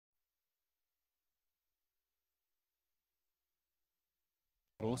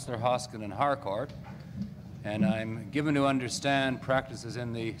Osler, Hoskin, and Harcourt, and I'm given to understand practices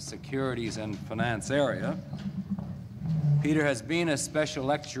in the securities and finance area. Peter has been a special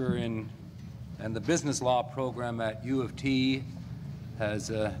lecturer in the business law program at U of T, has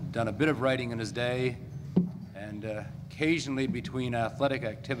done a bit of writing in his day, and occasionally between athletic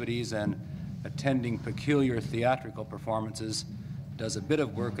activities and attending peculiar theatrical performances, does a bit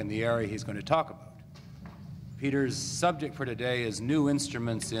of work in the area he's going to talk about. Peter's subject for today is new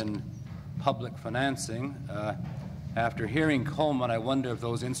instruments in public financing. After hearing Coleman, I wonder if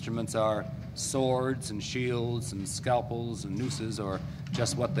those instruments are swords and shields and scalpels and nooses, or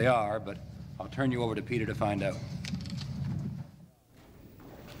just what they are, but I'll turn you over to Peter to find out.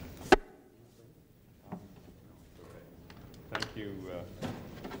 Thank you,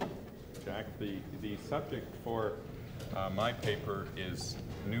 Jack. The subject for my paper is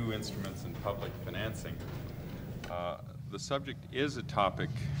new instruments in public financing. The subject is a topic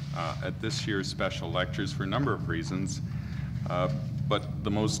at this year's special lectures for a number of reasons, but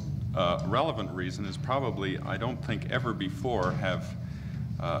the most relevant reason is probably I don't think ever before have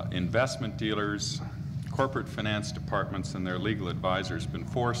investment dealers, corporate finance departments, and their legal advisors been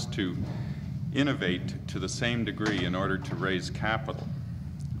forced to innovate to the same degree in order to raise capital.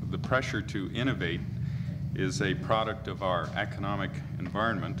 The pressure to innovate is a product of our economic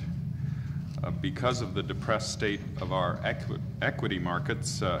environment. Because of the depressed state of our equity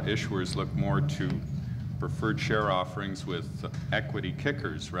markets, issuers look more to preferred share offerings with equity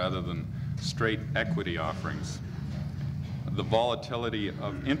kickers rather than straight equity offerings. The volatility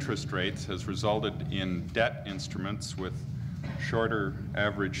of interest rates has resulted in debt instruments with shorter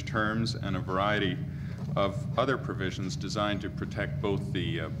average terms and a variety of other provisions designed to protect both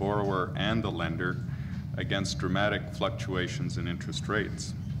the borrower and the lender against dramatic fluctuations in interest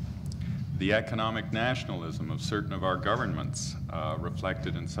rates. The economic nationalism of certain of our governments,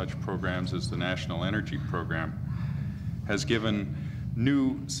 reflected in such programs as the National Energy Program, has given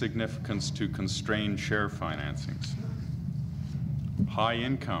new significance to constrained share financings. High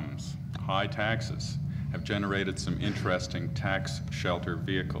incomes, high taxes have generated some interesting tax shelter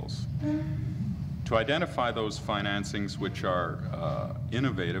vehicles. To identify those financings which are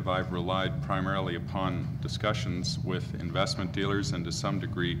innovative, I've relied primarily upon discussions with investment dealers and to some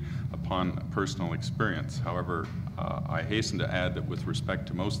degree upon personal experience. However, I hasten to add that with respect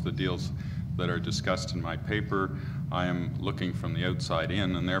to most of the deals that are discussed in my paper, I am looking from the outside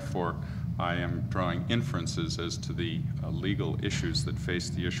in, and therefore I am drawing inferences as to the legal issues that face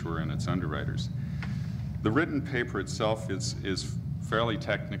the issuer and its underwriters. The written paper itself is fairly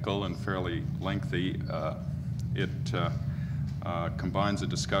technical and fairly lengthy. It combines a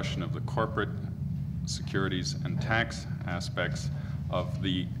discussion of the corporate, securities, and tax aspects of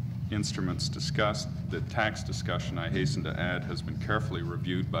the instruments discussed. The tax discussion, I hasten to add, has been carefully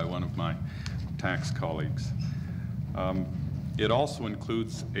reviewed by one of my tax colleagues. It also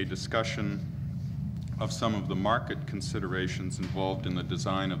includes a discussion of some of the market considerations involved in the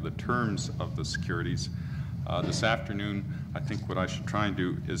design of the terms of the securities. This afternoon, I think what I should try and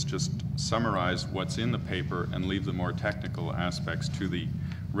do is just summarize what's in the paper and leave the more technical aspects to the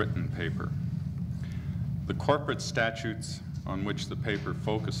written paper. The corporate statutes on which the paper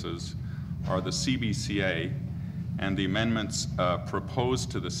focuses are the CBCA and the amendments proposed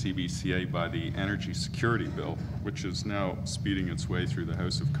to the CBCA by the Energy Security Bill, which is now speeding its way through the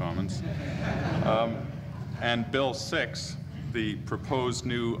House of Commons, and Bill 6, the proposed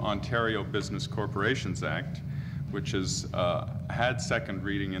new Ontario Business Corporations Act, which has had second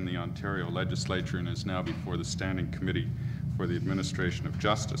reading in the Ontario Legislature and is now before the Standing Committee for the Administration of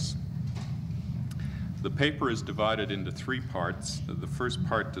Justice. The paper is divided into three parts. The first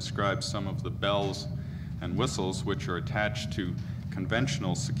part describes some of the bells and whistles which are attached to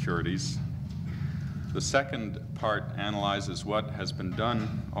conventional securities. The second part analyzes what has been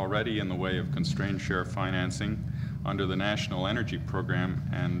done already in the way of constrained share financing under the National Energy Program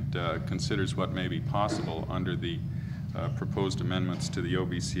and considers what may be possible under the proposed amendments to the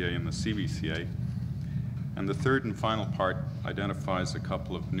OBCA and the CBCA. And the third and final part identifies a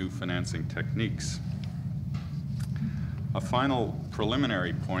couple of new financing techniques. A final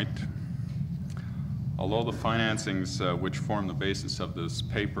preliminary point: although the financings which form the basis of this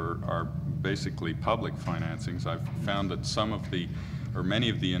paper are basically public financings, I've found that some of the, or many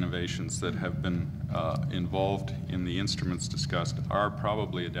of the innovations that have been involved in the instruments discussed are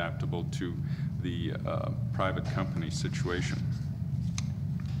probably adaptable to the private company situation.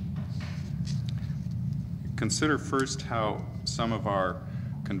 Consider first how some of our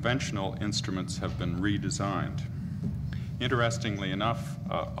conventional instruments have been redesigned. Interestingly enough,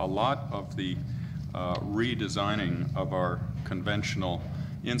 a lot of the redesigning of our conventional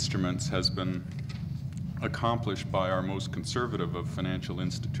instruments has been accomplished by our most conservative of financial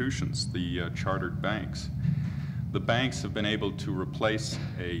institutions, the chartered banks. The banks have been able to replace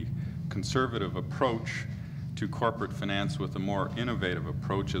a conservative approach to corporate finance with a more innovative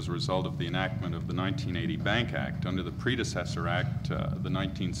approach as a result of the enactment of the 1980 Bank Act. Under the predecessor act, the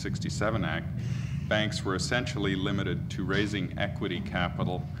 1967 Act, banks were essentially limited to raising equity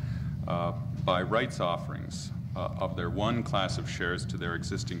capital by rights offerings of their one class of shares to their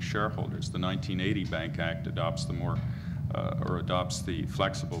existing shareholders. The 1980 Bank Act adopts the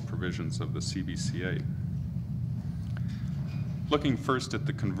flexible provisions of the CBCA. Looking first at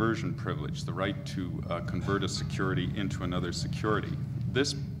the conversion privilege, the right to convert a security into another security.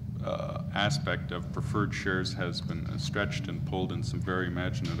 This aspect of preferred shares has been stretched and pulled in some very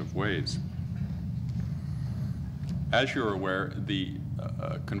imaginative ways. As you're aware, the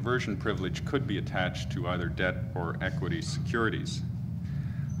conversion privilege could be attached to either debt or equity securities.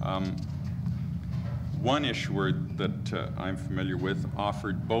 One issuer that I'm familiar with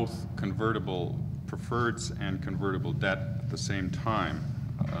offered both convertible preferreds and convertible debt at the same time.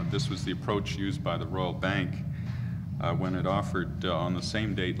 This was the approach used by the Royal Bank when it offered on the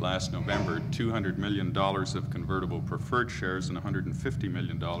same date last November $200 million of convertible preferred shares and $150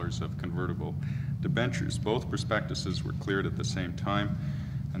 million of convertible debentures. Both prospectuses were cleared at the same time,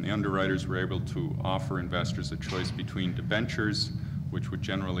 and the underwriters were able to offer investors a choice between debentures, which would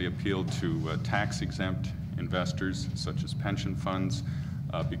generally appeal to tax-exempt investors, such as pension funds,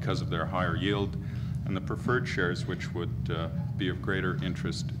 because of their higher yield, and the preferred shares, which would be of greater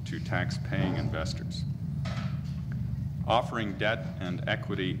interest to tax-paying investors. Offering debt and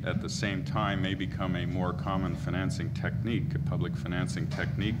equity at the same time may become a more common financing technique, a public financing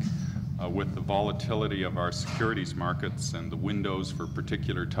technique. With the volatility of our securities markets and the windows for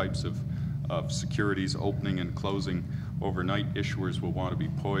particular types of securities opening and closing overnight, issuers will want to be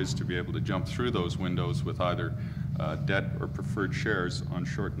poised to be able to jump through those windows with either debt or preferred shares on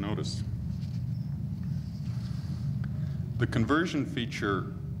short notice. The conversion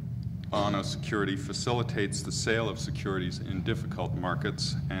feature on a security facilitates the sale of securities in difficult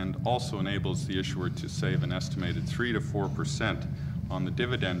markets and also enables the issuer to save an estimated 3 to 4% on the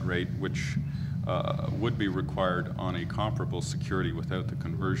dividend rate, which would be required on a comparable security without the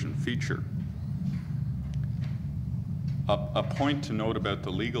conversion feature. A point to note about the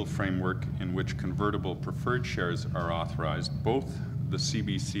legal framework in which convertible preferred shares are authorized, both the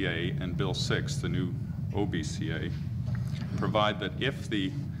CBCA and Bill 6, the new OBCA, provide that if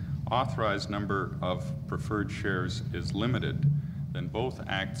the authorized number of preferred shares is limited, then both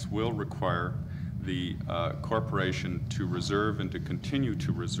acts will require the corporation to reserve and to continue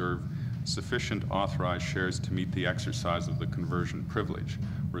to reserve sufficient authorized shares to meet the exercise of the conversion privilege.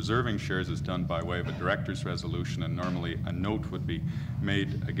 Reserving shares is done by way of a director's resolution, and normally a note would be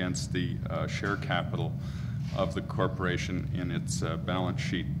made against the share capital of the corporation in its balance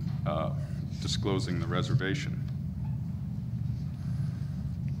sheet disclosing the reservation.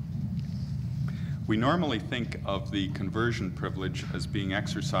 We normally think of the conversion privilege as being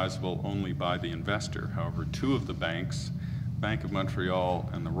exercisable only by the investor. However, two of the banks, Bank of Montreal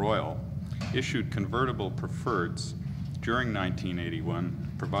and the Royal, issued convertible preferreds during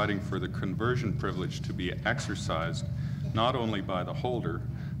 1981, providing for the conversion privilege to be exercised not only by the holder,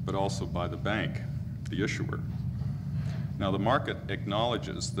 but also by the bank, the issuer. Now, the market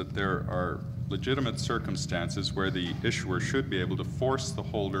acknowledges that there are legitimate circumstances where the issuer should be able to force the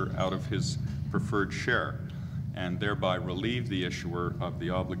holder out of his preferred share and thereby relieve the issuer of the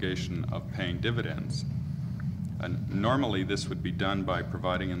obligation of paying dividends. And normally this would be done by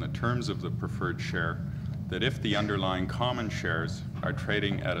providing in the terms of the preferred share that if the underlying common shares are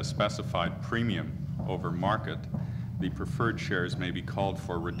trading at a specified premium over market, the preferred shares may be called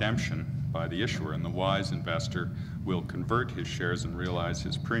for redemption by the issuer, and the wise investor will convert his shares and realize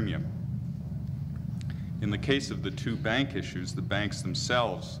his premium. In the case of the two bank issues, the banks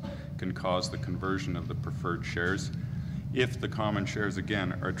themselves can cause the conversion of the preferred shares if the common shares,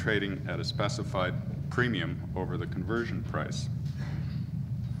 again, are trading at a specified premium over the conversion price.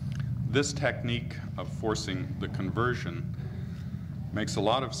 This technique of forcing the conversion makes a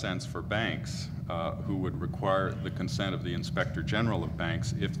lot of sense for banks who would require the consent of the Inspector General of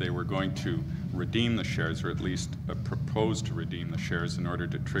Banks if they were going to redeem the shares, or at least propose to redeem the shares in order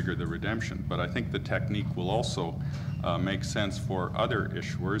to trigger the redemption. But I think the technique will also make sense for other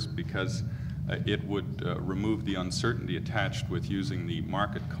issuers because it would remove the uncertainty attached with using the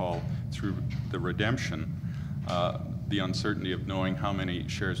market call through the redemption, the uncertainty of knowing how many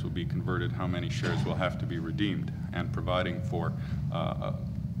shares will be converted, how many shares will have to be redeemed, and providing for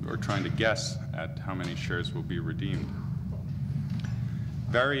or trying to guess at how many shares will be redeemed.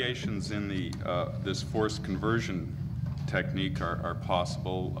 Variations in this forced conversion technique are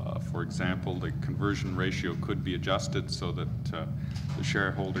possible. For example, the conversion ratio could be adjusted so that the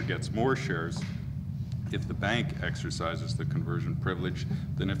shareholder gets more shares if the bank exercises the conversion privilege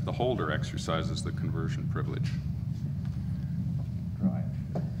than if the holder exercises the conversion privilege.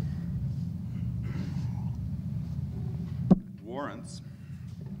 Warrants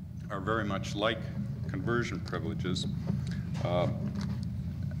are very much like conversion privileges.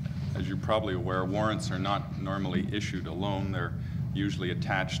 As you're probably aware, warrants are not normally issued alone. They're usually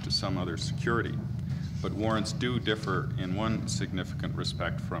attached to some other security. But warrants do differ in one significant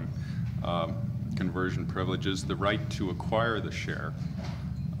respect from conversion privileges. The right to acquire the share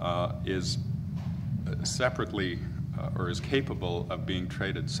is separately or is capable of being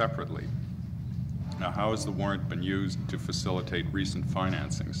traded separately. Now, how has the warrant been used to facilitate recent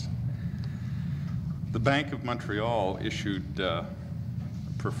financings? The Bank of Montreal issued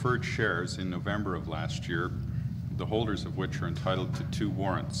preferred shares in November of last year, the holders of which are entitled to 2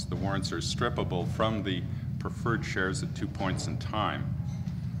 warrants. The warrants are strippable from the preferred shares at 2 points in time.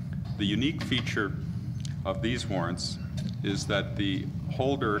 The unique feature of these warrants is that the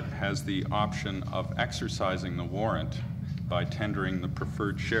holder has the option of exercising the warrant by tendering the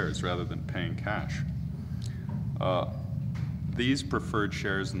preferred shares rather than paying cash. These preferred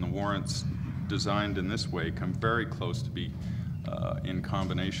shares and the warrants designed in this way come very close to be in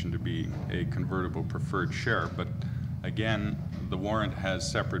combination to be a convertible preferred share, but again, the warrant has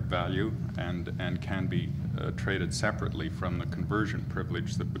separate value and can be traded separately from the conversion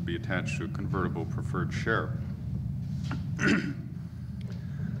privilege that would be attached to a convertible preferred share.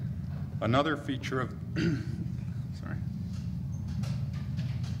 Another feature of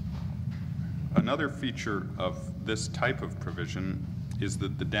Another feature of this type of provision is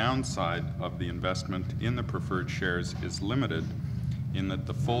that the downside of the investment in the preferred shares is limited in that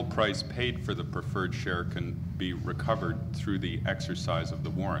the full price paid for the preferred share can be recovered through the exercise of the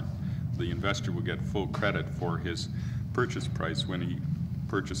warrant. The investor will get full credit for his purchase price when he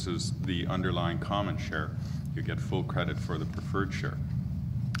purchases the underlying common share. You get full credit for the preferred share.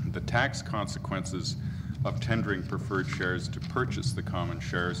 The tax consequences of tendering preferred shares to purchase the common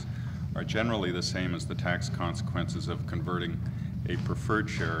shares are generally the same as the tax consequences of converting a preferred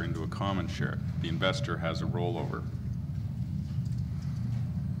share into a common share. The investor has a rollover.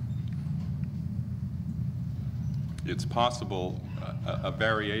 It's possible, a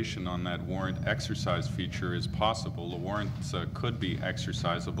variation on that warrant exercise feature is possible. The warrants could be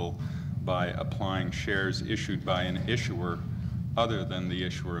exercisable by applying shares issued by an issuer other than the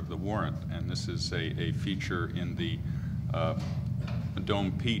issuer of the warrant. And this is a feature in the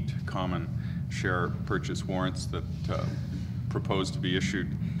Dome Pete common share purchase warrants that proposed to be issued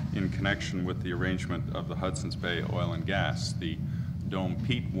in connection with the arrangement of the Hudson's Bay Oil and Gas. The Dome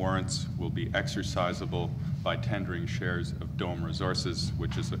Pete warrants will be exercisable by tendering shares of Dome Resources,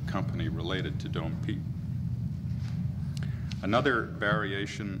 which is a company related to Dome Pete. Another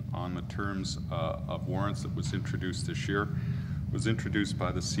variation on the terms of warrants that was introduced this year was introduced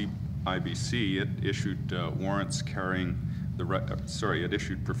by the CIBC. It issued warrants carrying the right, it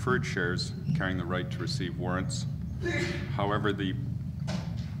issued preferred shares carrying the right to receive warrants. However, the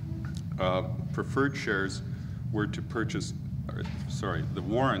preferred shares were to purchase, the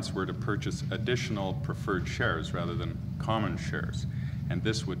warrants were to purchase additional preferred shares rather than common shares. And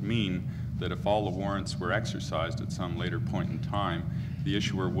this would mean that if all the warrants were exercised at some later point in time, the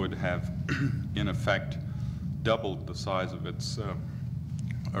issuer would have, in effect, doubled the size of its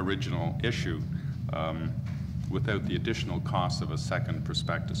original issue without the additional cost of a second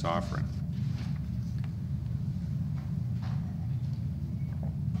prospectus offering.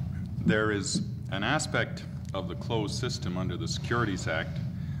 There is an aspect of the closed system under the Securities Act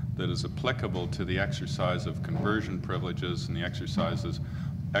that is applicable to the exercise of conversion privileges and the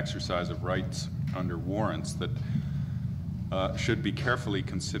exercise of rights under warrants that should be carefully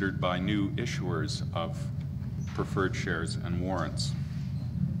considered by new issuers of preferred shares and warrants.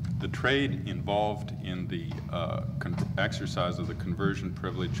 The trade involved in the exercise of the conversion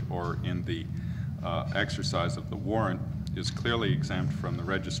privilege or in the exercise of the warrant is clearly exempt from the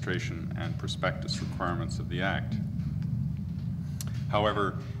registration and prospectus requirements of the Act.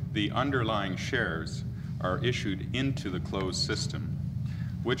 However, the underlying shares are issued into the closed system,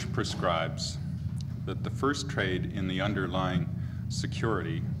 which prescribes that the first trade in the underlying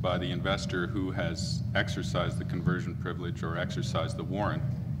security by the investor who has exercised the conversion privilege or exercised the warrant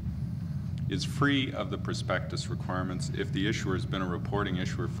is free of the prospectus requirements if the issuer has been a reporting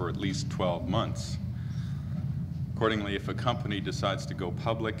issuer for at least 12 months. Accordingly, if a company decides to go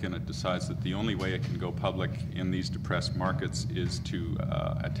public and it decides that the only way it can go public in these depressed markets is to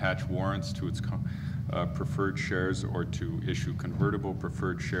attach warrants to its preferred shares or to issue convertible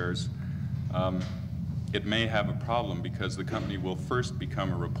preferred shares, it may have a problem because the company will first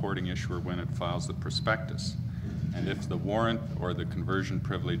become a reporting issuer when it files the prospectus. And if the warrant or the conversion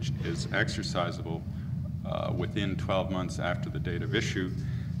privilege is exercisable within 12 months after the date of issue,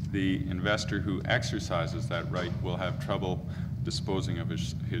 the investor who exercises that right will have trouble disposing of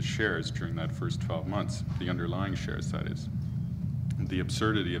his shares during that first 12 months, the underlying shares, that is. The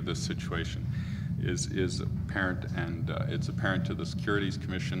absurdity of this situation is apparent, and it's apparent to the Securities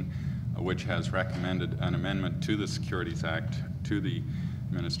Commission, which has recommended an amendment to the Securities Act to the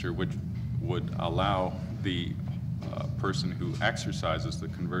minister, which would allow the person who exercises the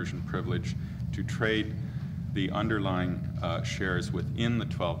conversion privilege to trade the underlying shares within the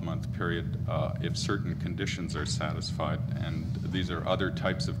 12-month period if certain conditions are satisfied, and these are other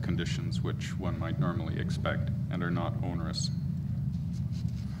types of conditions which one might normally expect and are not onerous.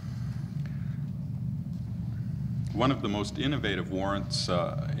 One of the most innovative warrants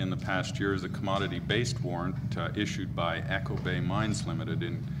in the past year is a commodity-based warrant issued by Echo Bay Mines Limited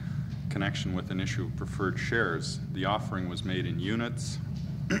in connection with an issue of preferred shares. The offering was made in units.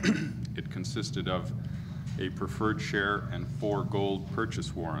 It consisted of a preferred share and 4 gold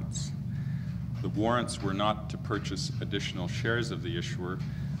purchase warrants. The warrants were not to purchase additional shares of the issuer.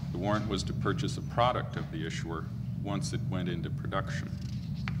 The warrant was to purchase a product of the issuer once it went into production.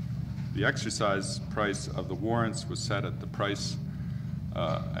 The exercise price of the warrants was set at the price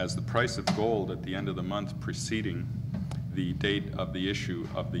as the price of gold at the end of the month preceding the date of the issue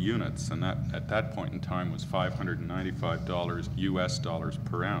of the units, and that at that point in time was $595 US dollars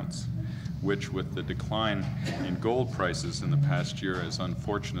per ounce, which with the decline in gold prices in the past year has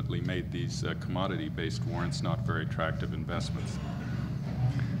unfortunately made these commodity-based warrants not very attractive investments.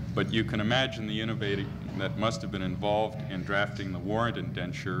 But you can imagine the innovating that must have been involved in drafting the warrant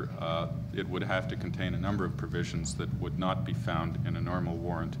indenture. It would have to contain a number of provisions that would not be found in a normal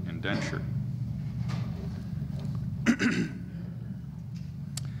warrant indenture.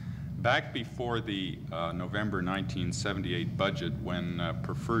 Back before the November 1978 budget, when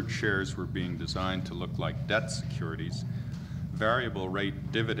preferred shares were being designed to look like debt securities, variable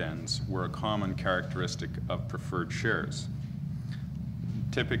rate dividends were a common characteristic of preferred shares.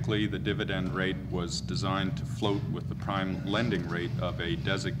 Typically, the dividend rate was designed to float with the prime lending rate of a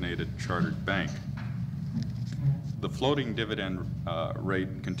designated chartered bank. The floating dividend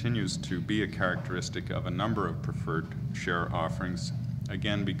rate continues to be a characteristic of a number of preferred share offerings,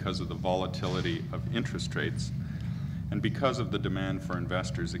 again because of the volatility of interest rates and because of the demand for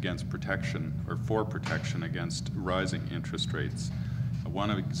investors against protection or for protection against rising interest rates. One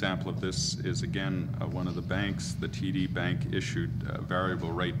example of this is, again, one of the banks, the TD Bank, issued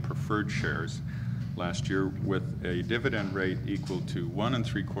variable rate preferred shares last year with a dividend rate equal to 1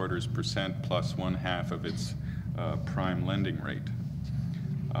 3/4% plus 1/2 of its prime lending rate.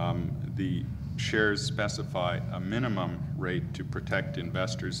 The shares specify a minimum rate to protect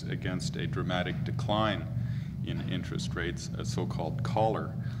investors against a dramatic decline in interest rates, a so-called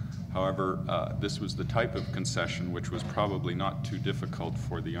collar. However, this was the type of concession which was probably not too difficult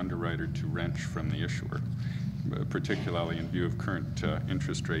for the underwriter to wrench from the issuer, particularly in view of current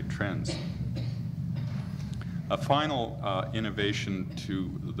interest rate trends. A final innovation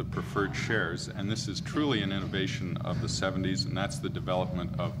to the preferred shares, and this is truly an innovation of the 70s, and that's the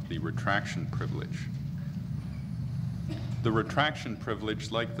development of the retraction privilege. The retraction privilege,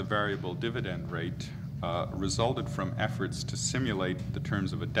 like the variable dividend rate, resulted from efforts to simulate the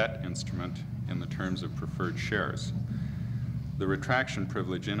terms of a debt instrument in the terms of preferred shares. The retraction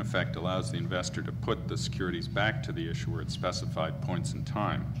privilege, in effect, allows the investor to put the securities back to the issuer at specified points in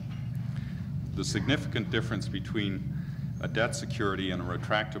time. The significant difference between a debt security and a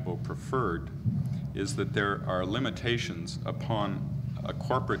retractable preferred is that there are limitations upon a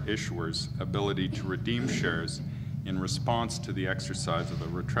corporate issuer's ability to redeem shares in response to the exercise of a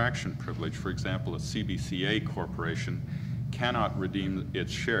retraction privilege. For example, a CBCA corporation cannot redeem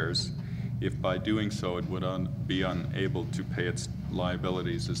its shares if by doing so it would be unable to pay its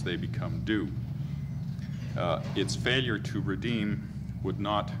liabilities as they become due. Its failure to redeem would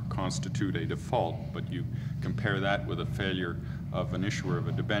not constitute a default, but you compare that with a failure of an issuer of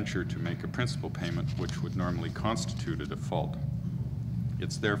a debenture to make a principal payment, which would normally constitute a default.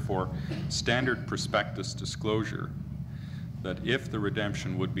 It's therefore standard prospectus disclosure that if the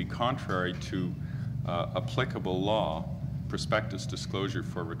redemption would be contrary to applicable law, prospectus disclosure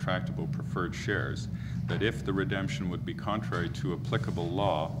for retractable preferred shares, that if the redemption would be contrary to applicable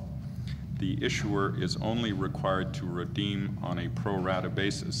law, the issuer is only required to redeem on a pro rata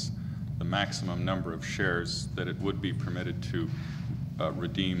basis the maximum number of shares that it would be permitted to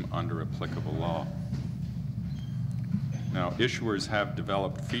redeem under applicable law. Now, issuers have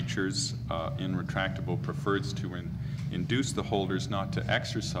developed features in retractable preferreds to induce the holders not to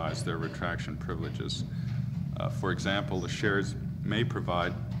exercise their retraction privileges. For example, the shares may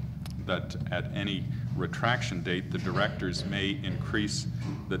provide that at any retraction date, the directors may increase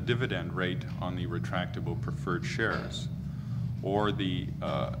the dividend rate on the retractable preferred shares, or the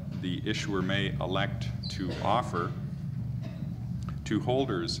issuer may elect to offer to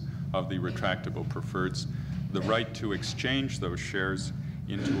holders of the retractable preferreds the right to exchange those shares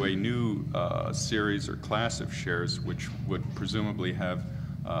into a new series or class of shares, which would presumably have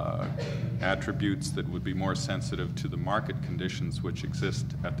attributes that would be more sensitive to the market conditions which exist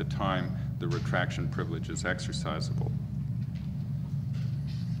at the time the retraction privilege is exercisable.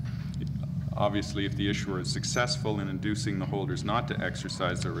 Obviously, if the issuer is successful in inducing the holders not to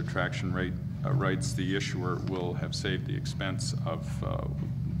exercise their retraction rights, the issuer will have saved the expense of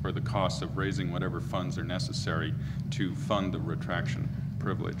or the cost of raising whatever funds are necessary to fund the retraction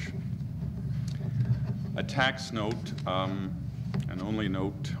privilege. A tax note, and only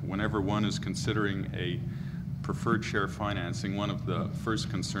note, whenever one is considering a preferred share financing, one of the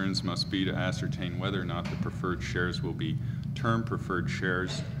first concerns must be to ascertain whether or not the preferred shares will be term preferred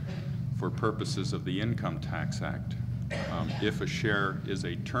shares for purposes of the Income Tax Act. If a share is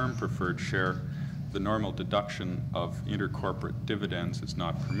a term preferred share, the normal deduction of intercorporate dividends is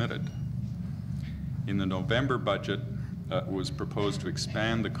not permitted. In the November budget, it was proposed to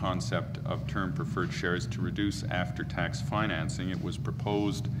expand the concept of term preferred shares to reduce after-tax financing. It was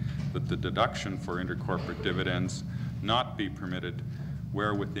proposed that the deduction for intercorporate dividends not be permitted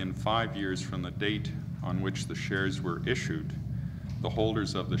where within 5 years from the date on which the shares were issued, the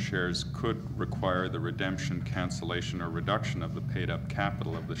holders of the shares could require the redemption, cancellation, or reduction of the paid-up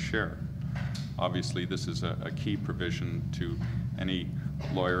capital of the share. Obviously, this is a key provision to any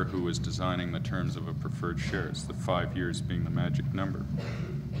lawyer who is designing the terms of a preferred shares, the 5 years being the magic number.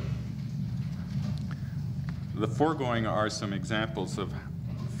 The foregoing are some examples of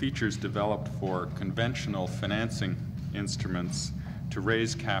features developed for conventional financing instruments to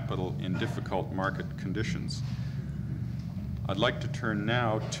raise capital in difficult market conditions. I'd like to turn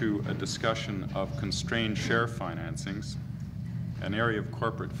now to a discussion of constrained share financings, an area of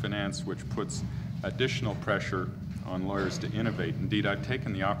corporate finance which puts additional pressure on lawyers to innovate. Indeed, I've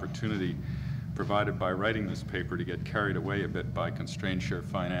taken the opportunity provided by writing this paper to get carried away a bit by constrained share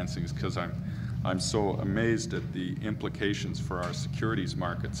financings, because I'm so amazed at the implications for our securities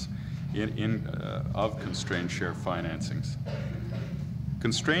markets of constrained share financings.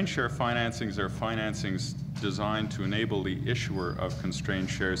 Constrained share financings are financings designed to enable the issuer of constrained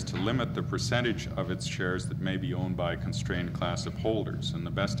shares to limit the percentage of its shares that may be owned by a constrained class of holders. And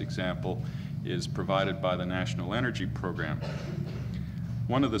the best example is provided by the National Energy Program.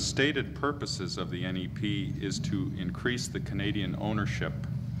 One of the stated purposes of the NEP is to increase the Canadian ownership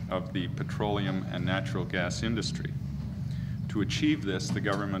of the petroleum and natural gas industry. To achieve this, the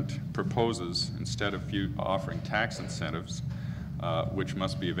government proposes, instead of offering tax incentives, which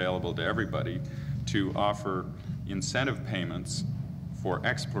must be available to everybody, to offer incentive payments for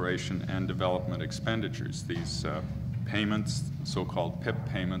exploration and development expenditures. These payments, so-called PIP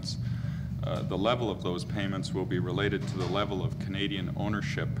payments, the level of those payments will be related to the level of Canadian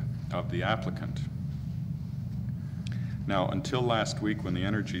ownership of the applicant. Now, until last week, when the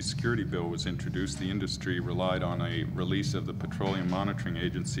Energy Security Bill was introduced, the industry relied on a release of the Petroleum Monitoring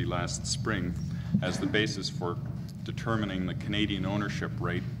Agency last spring as the basis for determining the Canadian ownership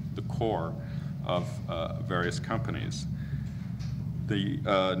rate, the core of various companies.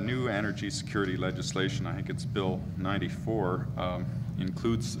 The new energy security legislation, I think it's Bill 94,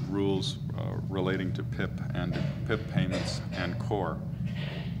 includes rules relating to PIP and PIP payments and core.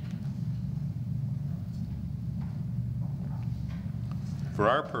 For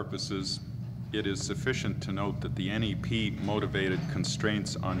our purposes, it is sufficient to note that the NEP-motivated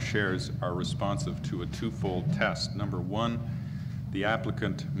constraints on shares are responsive to a twofold test. Number one, the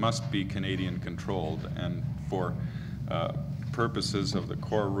applicant must be Canadian-controlled, and for purposes of the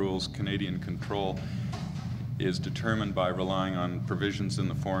core rules, Canadian control is determined by relying on provisions in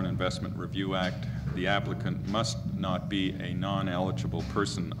the Foreign Investment Review Act. The applicant must not be a non-eligible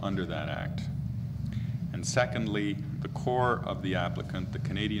person under that act. And secondly, the core of the applicant, the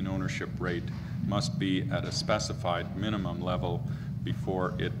Canadian ownership rate, must be at a specified minimum level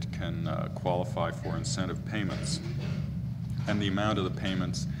before it can qualify for incentive payments. And the amount of the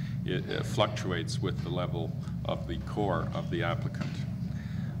payments, it fluctuates with the level of the core of the applicant.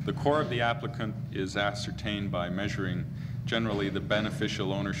 The core of the applicant is ascertained by measuring generally the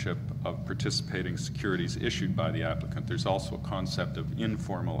beneficial ownership of participating securities issued by the applicant. There's also a concept of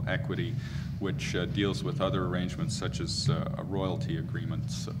informal equity, which deals with other arrangements such as royalty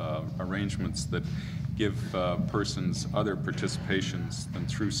agreements, arrangements that give persons other participations than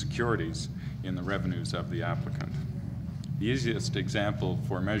through securities in the revenues of the applicant. The easiest example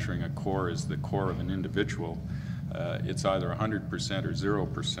for measuring a core is the core of an individual. It's either 100% or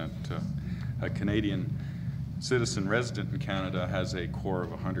 0%. A Canadian citizen resident in Canada has a core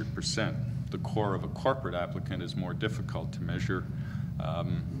of 100%. The core of a corporate applicant is more difficult to measure.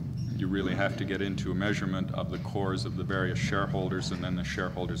 You really have to get into a measurement of the cores of the various shareholders and then the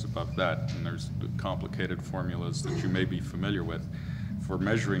shareholders above that. And there's complicated formulas that you may be familiar with for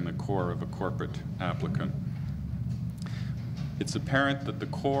measuring the core of a corporate applicant. It's apparent that the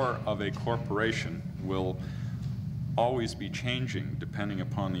core of a corporation will always be changing depending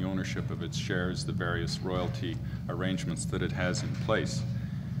upon the ownership of its shares, the various royalty arrangements that it has in place.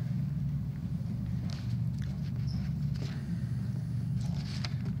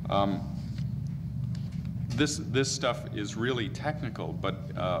 This stuff is really technical, but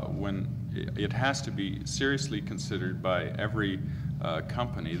when it has to be seriously considered by every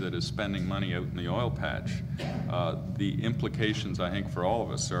company that is spending money out in the oil patch, the implications, I think, for all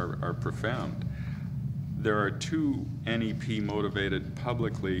of us are profound. There are two NEP-motivated,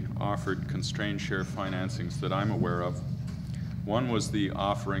 publicly offered constrained share financings that I'm aware of. One was the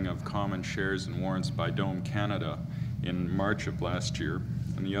offering of common shares and warrants by Dome Canada in March of last year,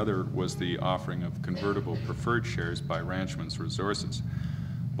 and the other was the offering of convertible preferred shares by Ranchmans Resources.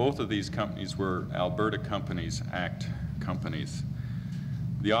 Both of these companies were Alberta Companies Act companies.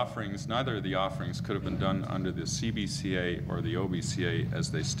 The offerings, neither of the offerings could have been done under the CBCA or the OBCA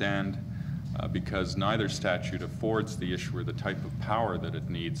as they stand, because neither statute affords the issuer the type of power that it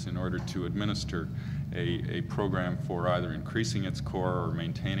needs in order to administer a program for either increasing its core or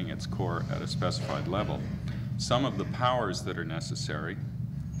maintaining its core at a specified level. Some of the powers that are necessary,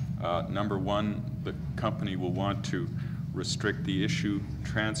 number one, the company will want to restrict the issue,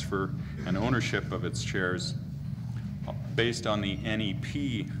 transfer, and ownership of its shares based on the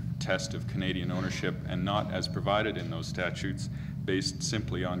NEP test of Canadian ownership and not as provided in those statutes based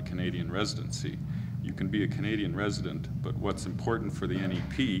simply on Canadian residency. You can be a Canadian resident, but what's important for the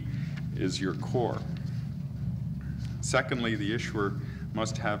NEP is your core. Secondly, the issuer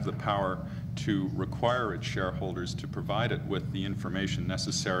must have the power to require its shareholders to provide it with the information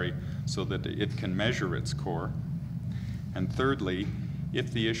necessary so that it can measure its core. And thirdly,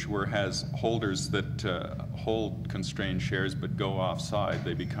 if the issuer has holders that hold constrained shares but go offside,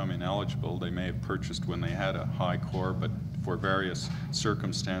 they become ineligible. They may have purchased when they had a high core, but for various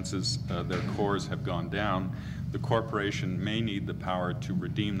circumstances their cores have gone down. The corporation may need the power to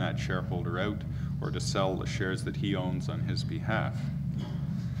redeem that shareholder out or to sell the shares that he owns on his behalf.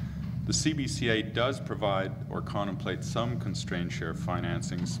 The CBCA does provide or contemplate some constrained share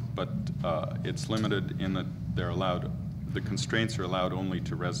financings, but it's limited in that the constraints are allowed only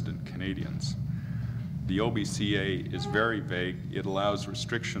to resident Canadians. The OBCA is very vague. It allows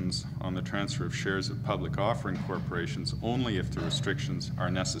restrictions on the transfer of shares of public offering corporations only if the restrictions are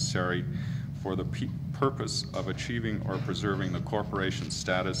necessary for the purpose of achieving or preserving the corporation's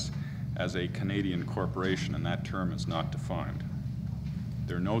status as a Canadian corporation, and that term is not defined.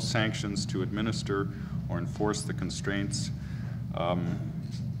 There are no sanctions to administer or enforce the constraints.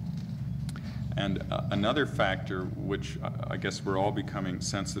 And another factor, which I guess we're all becoming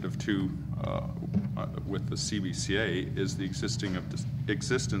sensitive to with the CBCA, is the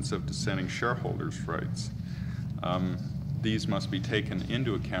existence of dissenting shareholders' rights. These must be taken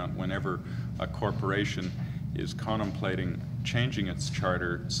into account whenever a corporation is contemplating changing its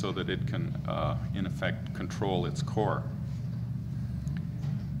charter so that it can, in effect, control its core.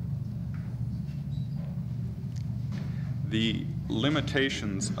 The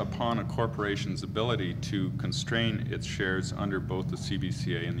limitations upon a corporation's ability to constrain its shares under both the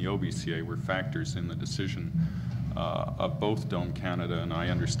CBCA and the OBCA were factors in the decision of both Dome Canada and, I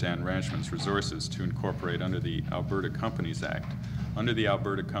understand, Ranchmans Resources to incorporate under the Alberta Companies Act. Under the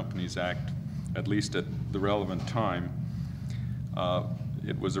Alberta Companies Act, at least at the relevant time,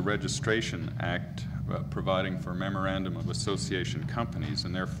 it was a registration act providing for memorandum of association companies,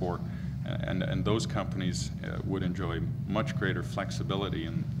 and therefore and those companies would enjoy much greater flexibility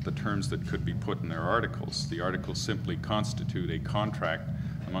in the terms that could be put in their articles. The articles simply constitute a contract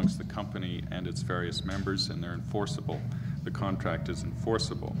amongst the company and its various members, and they're enforceable. The contract is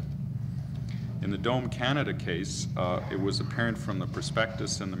enforceable. In the Dome Canada case, it was apparent from the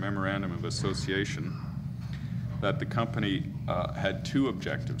prospectus and the memorandum of association that the company had two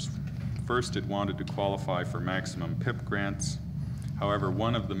objectives. First, it wanted to qualify for maximum PIP grants. However,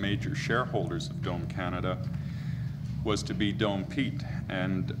 one of the major shareholders of Dome Canada was to be Dome Pete,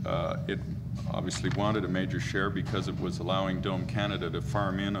 and it obviously wanted a major share because it was allowing Dome Canada to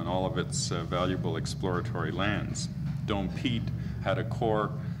farm in on all of its valuable exploratory lands. Dome Pete had a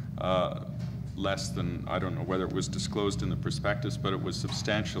core less than, I don't know whether it was disclosed in the prospectus, but it was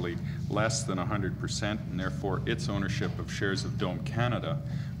substantially less than 100%, and therefore its ownership of shares of Dome Canada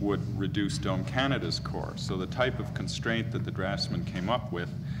would reduce Dome Canada's core. So the type of constraint that the draftsman came up with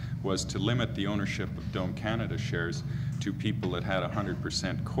was to limit the ownership of Dome Canada shares to people that had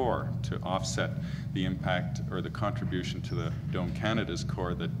 100% core, to offset the impact or the contribution to the Dome Canada's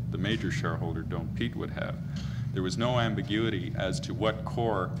core that the major shareholder, Dome Pete, would have. There was no ambiguity as to what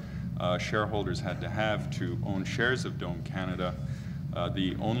core shareholders had to have to own shares of Dome Canada.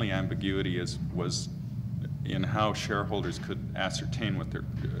 The only ambiguity was in how shareholders could ascertain what their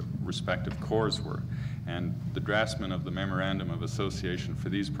respective cores were. And the draftsman of the Memorandum of Association for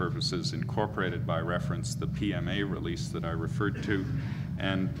these purposes incorporated by reference the PMA release that I referred to,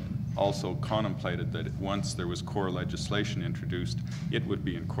 and also contemplated that once there was core legislation introduced, it would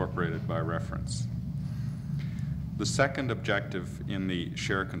be incorporated by reference. The second objective in the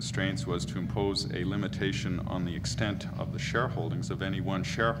share constraints was to impose a limitation on the extent of the shareholdings of any one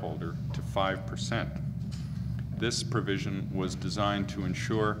shareholder to 5%. This provision was designed to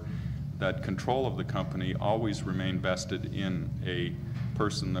ensure that control of the company always remained vested in a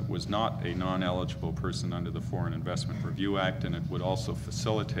person that was not a non-eligible person under the Foreign Investment Review Act, and it would also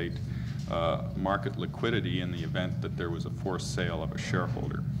facilitate market liquidity in the event that there was a forced sale of a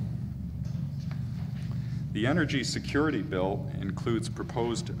shareholder. The Energy Security Bill includes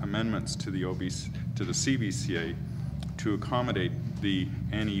proposed amendments to the CBCA to accommodate the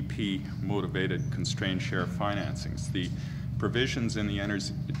NEP-motivated constrained share financings. The provisions in the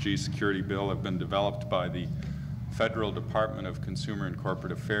Energy Security Bill have been developed by the Federal Department of Consumer and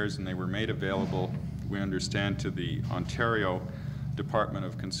Corporate Affairs, and they were made available, we understand, to the Ontario Department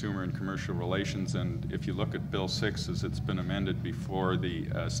of Consumer and Commercial Relations. And if you look at Bill 6 as it's been amended before the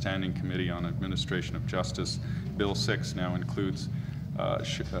Standing Committee on Administration of Justice, Bill 6 now includes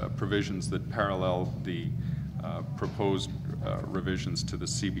provisions that parallel the proposed revisions to the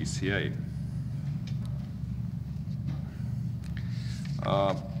CBCA.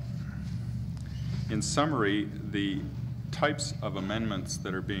 In summary, the types of amendments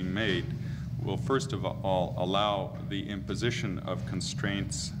that are being made will first of all allow the imposition of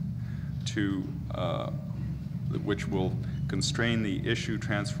constraints to which will constrain the issue,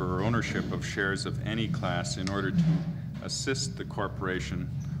 transfer, or ownership of shares of any class in order to assist the corporation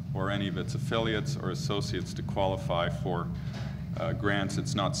or any of its affiliates or associates to qualify for grants.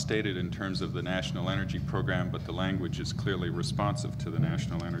 It's not stated in terms of the National Energy Program, but the language is clearly responsive to the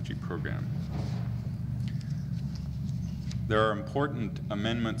National Energy Program. There are important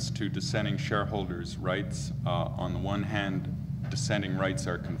amendments to dissenting shareholders' rights. On the one hand, dissenting rights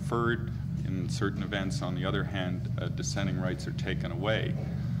are conferred in certain events. On the other hand, dissenting rights are taken away.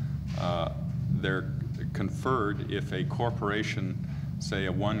 They're conferred if a corporation, say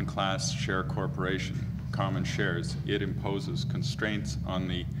a one-class share corporation, common shares, it imposes constraints on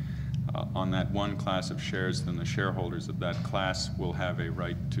that one class of shares, then the shareholders of that class will have a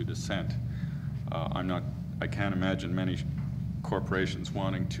right to dissent. I can't imagine many corporations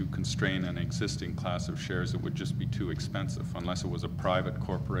wanting to constrain an existing class of shares. It would just be too expensive unless it was a private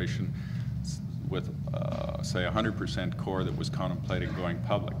corporation with, say, 100% core that was contemplating going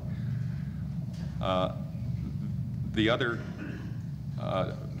public. The other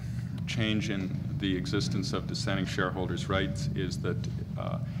change in the existence of dissenting shareholders' rights is that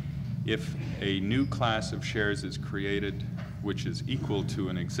if a new class of shares is created which is equal to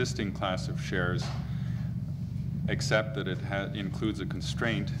an existing class of shares, except that it includes a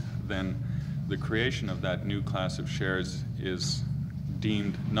constraint, then the creation of that new class of shares is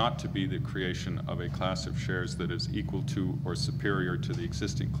deemed not to be the creation of a class of shares that is equal to or superior to the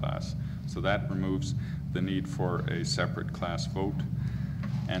existing class. So that removes the need for a separate class vote.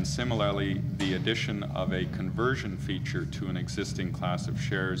 And similarly, the addition of a conversion feature to an existing class of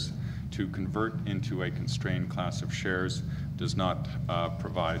shares to convert into a constrained class of shares does not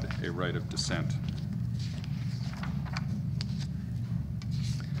provide a right of dissent.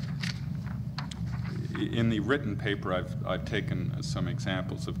 In the written paper, I've taken some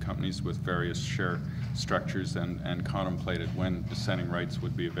examples of companies with various share structures and contemplated when dissenting rights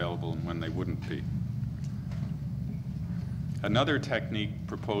would be available and when they wouldn't be. Another technique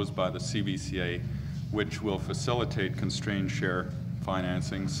proposed by the CBCA, which will facilitate constrained share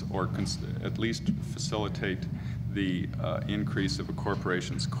financings, or at least facilitate the increase of a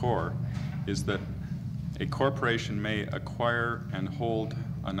corporation's core, is that a corporation may acquire and hold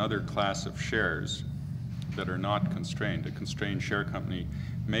another class of shares that are not constrained. A constrained share company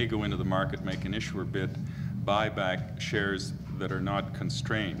may go into the market, make an issuer bid, buy back shares that are not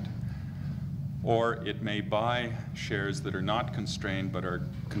constrained. Or it may buy shares that are not constrained but are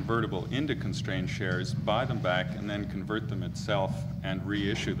convertible into constrained shares, buy them back, and then convert them itself and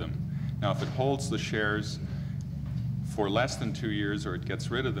reissue them. Now, if it holds the shares for less than 2 years, or it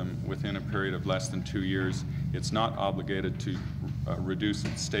gets rid of them within a period of less than 2 years, it's not obligated to reduce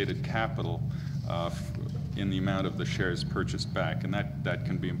its stated capital in the amount of the shares purchased back, and that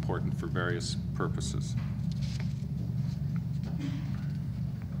can be important for various purposes.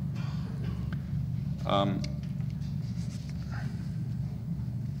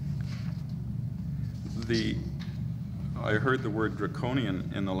 I heard the word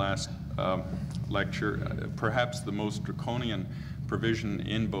draconian in the last lecture. Perhaps the most draconian provision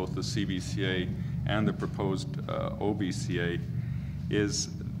in both the CBCA and the proposed OBCA is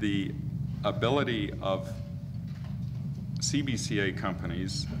the ability of CBCA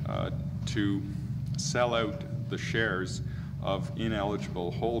companies to sell out the shares of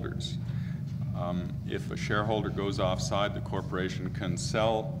ineligible holders. If a shareholder goes offside, the corporation can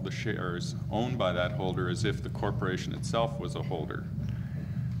sell the shares owned by that holder as if the corporation itself was a holder.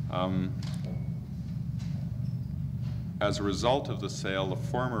 As a result of the sale, the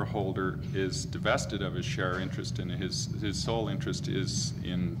former holder is divested of his share interest, and his sole interest is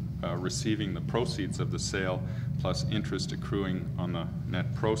in receiving the proceeds of the sale plus interest accruing on the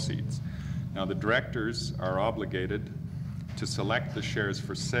net proceeds. Now, the directors are obligated to select the shares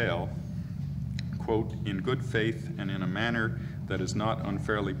for sale, quote, in good faith and in a manner that is not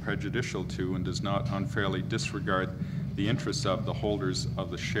unfairly prejudicial to and does not unfairly disregard the interests of the holders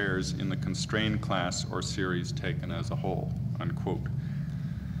of the shares in the constrained class or series taken as a whole, unquote.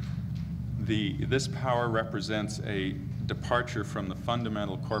 This power represents a departure from the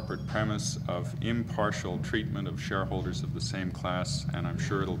fundamental corporate premise of impartial treatment of shareholders of the same class, and I'm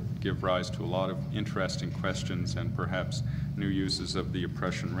sure it'll give rise to a lot of interesting questions and perhaps new uses of the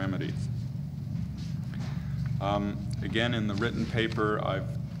oppression remedies. Again, in the written paper,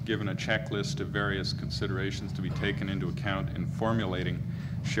 I've given a checklist of various considerations to be taken into account in formulating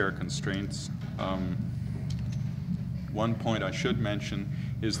share constraints. One point I should mention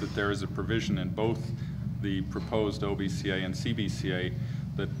is that there is a provision in both the proposed OBCA and CBCA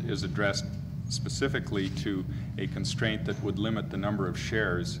that is addressed specifically to a constraint that would limit the number of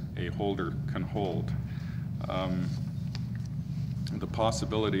shares a holder can hold. The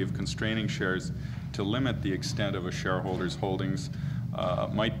possibility of constraining shares to limit the extent of a shareholder's holdings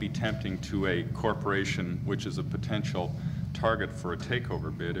might be tempting to a corporation which is a potential target for a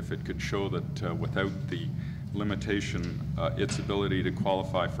takeover bid if it could show that without the limitation, its ability to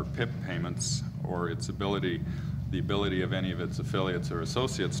qualify for PIP payments or the ability of any of its affiliates or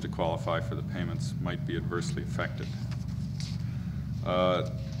associates to qualify for the payments might be adversely affected.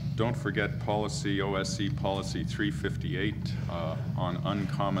 Don't forget policy, OSC policy 358 on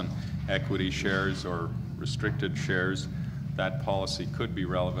uncommon equity shares or restricted shares. That policy could be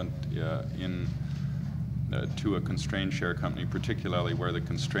relevant to a constrained share company, particularly where the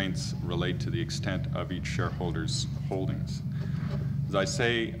constraints relate to the extent of each shareholder's holdings. As I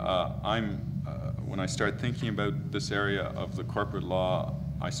say, when I start thinking about this area of the corporate law,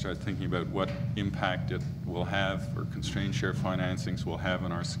 I start thinking about what impact it will have, or constrained share financings will have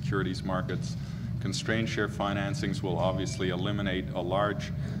in our securities markets. Constrained share financings will obviously eliminate a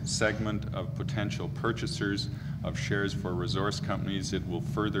large segment of potential purchasers of shares for resource companies. It will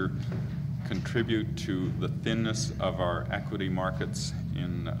further contribute to the thinness of our equity markets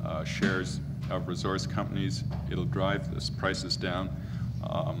in shares of resource companies. It'll drive these prices down.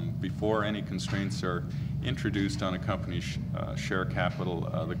 Before any constraints are introduced on a company's share capital,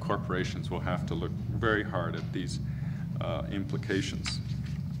 the corporations will have to look very hard at these implications.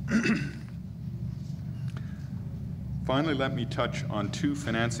 Finally, let me touch on two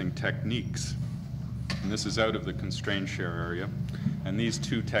financing techniques. And this is out of the constrained share area. And these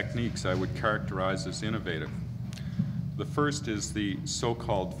two techniques I would characterize as innovative. The first is the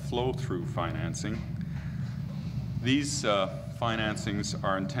so-called flow-through financing. These financings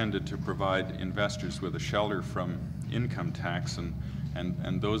are intended to provide investors with a shelter from income tax,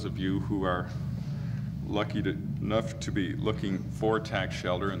 and those of you who are lucky enough to be looking for tax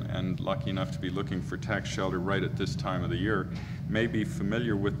shelter and lucky enough to be looking for tax shelter right at this time of the year may be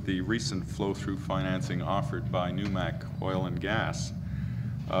familiar with the recent flow-through financing offered by Newmac Oil and Gas.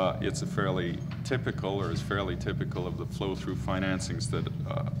 it's a fairly typical, or is fairly typical, of the flow-through financings that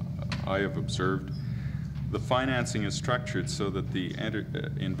I have observed. The financing is structured so that the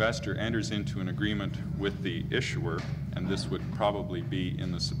investor enters into an agreement with the issuer, and this would probably be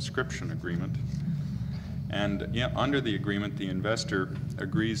in the subscription agreement. And under the agreement, the investor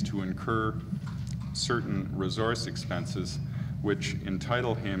agrees to incur certain resource expenses which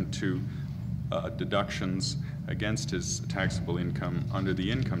entitle him to deductions against his taxable income under the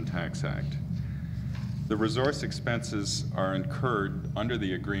Income Tax Act. The resource expenses are incurred under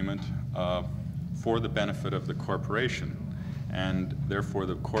the agreement for the benefit of the corporation, and therefore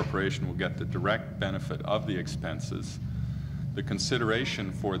the corporation will get the direct benefit of the expenses. The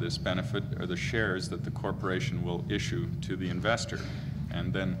consideration for this benefit are the shares that the corporation will issue to the investor,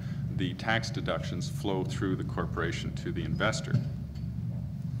 and then the tax deductions flow through the corporation to the investor.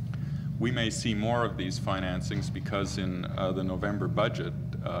 We may see more of these financings because in the November budget,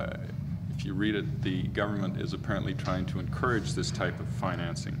 if you read it, the government is apparently trying to encourage this type of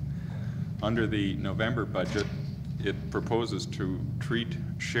financing. Under the November budget, it proposes to treat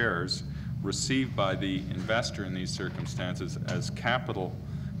shares received by the investor in these circumstances as capital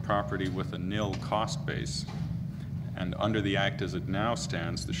property with a nil cost base. And under the Act as it now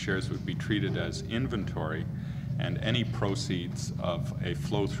stands, the shares would be treated as inventory, and any proceeds of a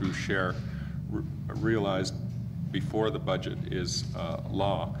flow-through share realized before the budget is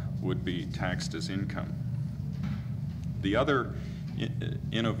law would be taxed as income. The other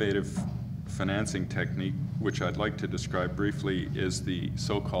innovative financing technique, which I'd like to describe briefly, is the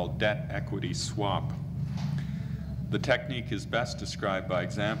so-called debt equity swap. The technique is best described by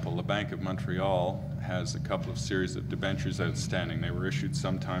example. The Bank of Montreal has a couple of series of debentures outstanding. They were issued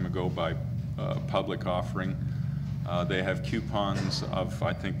some time ago by public offering. They have coupons of,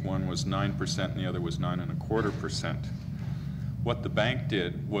 I think one was 9% and the other was 9.25%. What the bank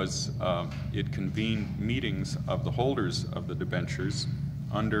did was it convened meetings of the holders of the debentures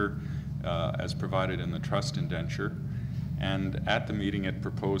under as provided in the trust indenture, and at the meeting it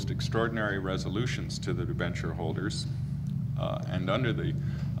proposed extraordinary resolutions to the debenture holders, and under the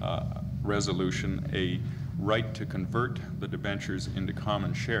resolution a right to convert the debentures into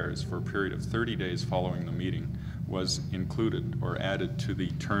common shares for a period of 30 days following the meeting was included or added to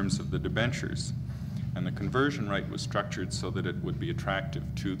the terms of the debentures. And the conversion right was structured so that it would be attractive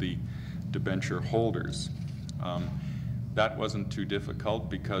to the debenture holders. That wasn't too difficult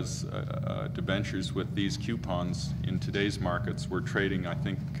because debentures with these coupons in today's markets were trading, I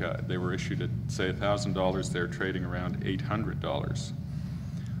think they were issued at, say, $1,000, they're trading around $800.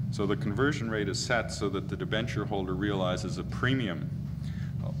 So the conversion rate is set so that the debenture holder realizes a premium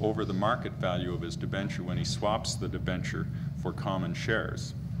over the market value of his debenture when he swaps the debenture for common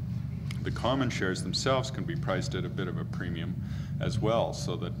shares. The common shares themselves can be priced at a bit of a premium as well,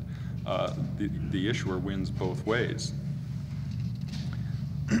 so that the issuer wins both ways.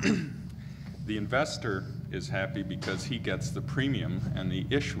 The investor is happy because he gets the premium, and the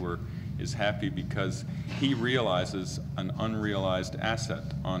issuer is happy because he realizes an unrealized asset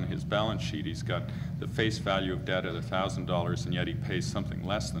on his balance sheet. He's got the face value of debt at $1,000, and yet he pays something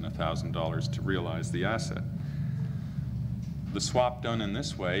less than $1,000 to realize the asset. The swap done in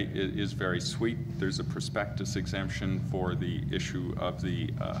this way is very sweet. There's a prospectus exemption for the issue of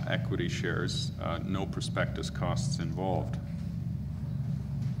the equity shares, no prospectus costs involved.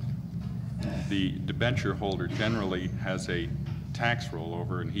 The debenture holder generally has a tax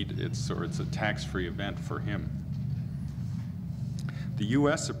rollover, and it's a tax-free event for him. The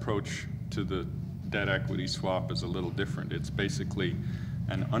U.S. approach to the debt equity swap is a little different. It's basically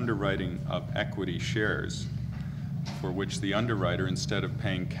an underwriting of equity shares for which the underwriter, instead of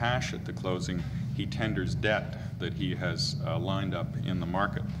paying cash at the closing, he tenders debt that he has lined up in the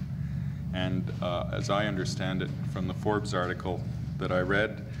market. And as I understand it from the Forbes article that I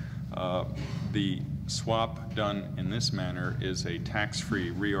read, the swap done in this manner is a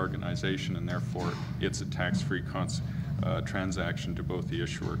tax-free reorganization, and therefore it's a tax-free transaction to both the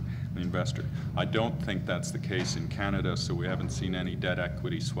issuer and the investor. I don't think that's the case in Canada, so we haven't seen any debt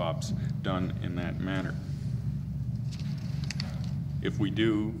equity swaps done in that manner. If we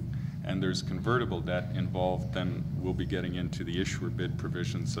do, and there's convertible debt involved, then we'll be getting into the issuer bid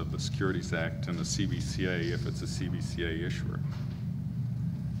provisions of the Securities Act and the CBCA if it's a CBCA issuer.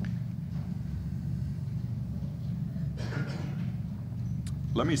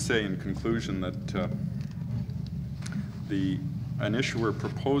 Let me say in conclusion that an issuer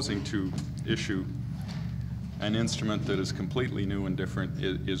proposing to issue an instrument that is completely new and different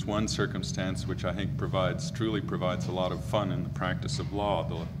is one circumstance which I think truly provides a lot of fun in the practice of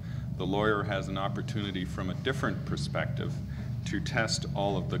law. The lawyer has an opportunity from a different perspective to test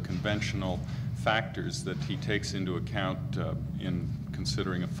all of the conventional factors that he takes into account in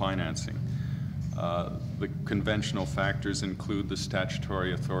considering a financing. The conventional factors include the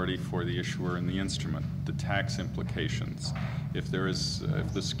statutory authority for the issuer and the instrument, the tax implications. If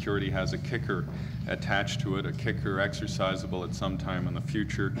the security has a kicker attached to it, a kicker exercisable at some time in the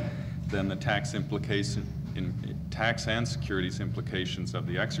future, then the tax and securities implications of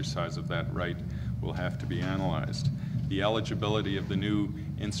the exercise of that right will have to be analyzed. The eligibility of the new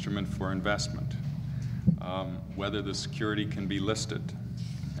instrument for investment, whether the security can be listed,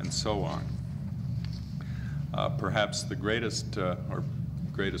 and so on. Perhaps the greatest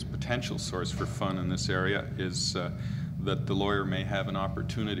potential source for fun in this area is that the lawyer may have an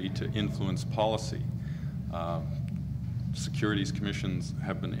opportunity to influence policy. Securities commissions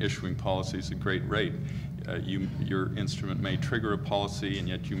have been issuing policies at great rate. Your instrument may trigger a policy, and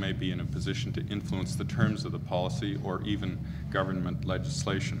yet you may be in a position to influence the terms of the policy or even government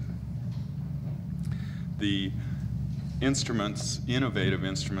legislation. The instruments, innovative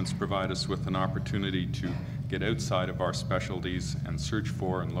instruments, provide us with an opportunity to get outside of our specialties and search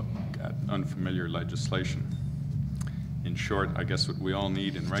for and look at unfamiliar legislation. In short, I guess what we all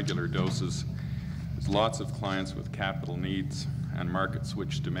need in regular doses is lots of clients with capital needs and markets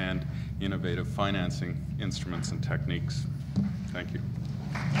which demand innovative financing instruments and techniques. Thank you.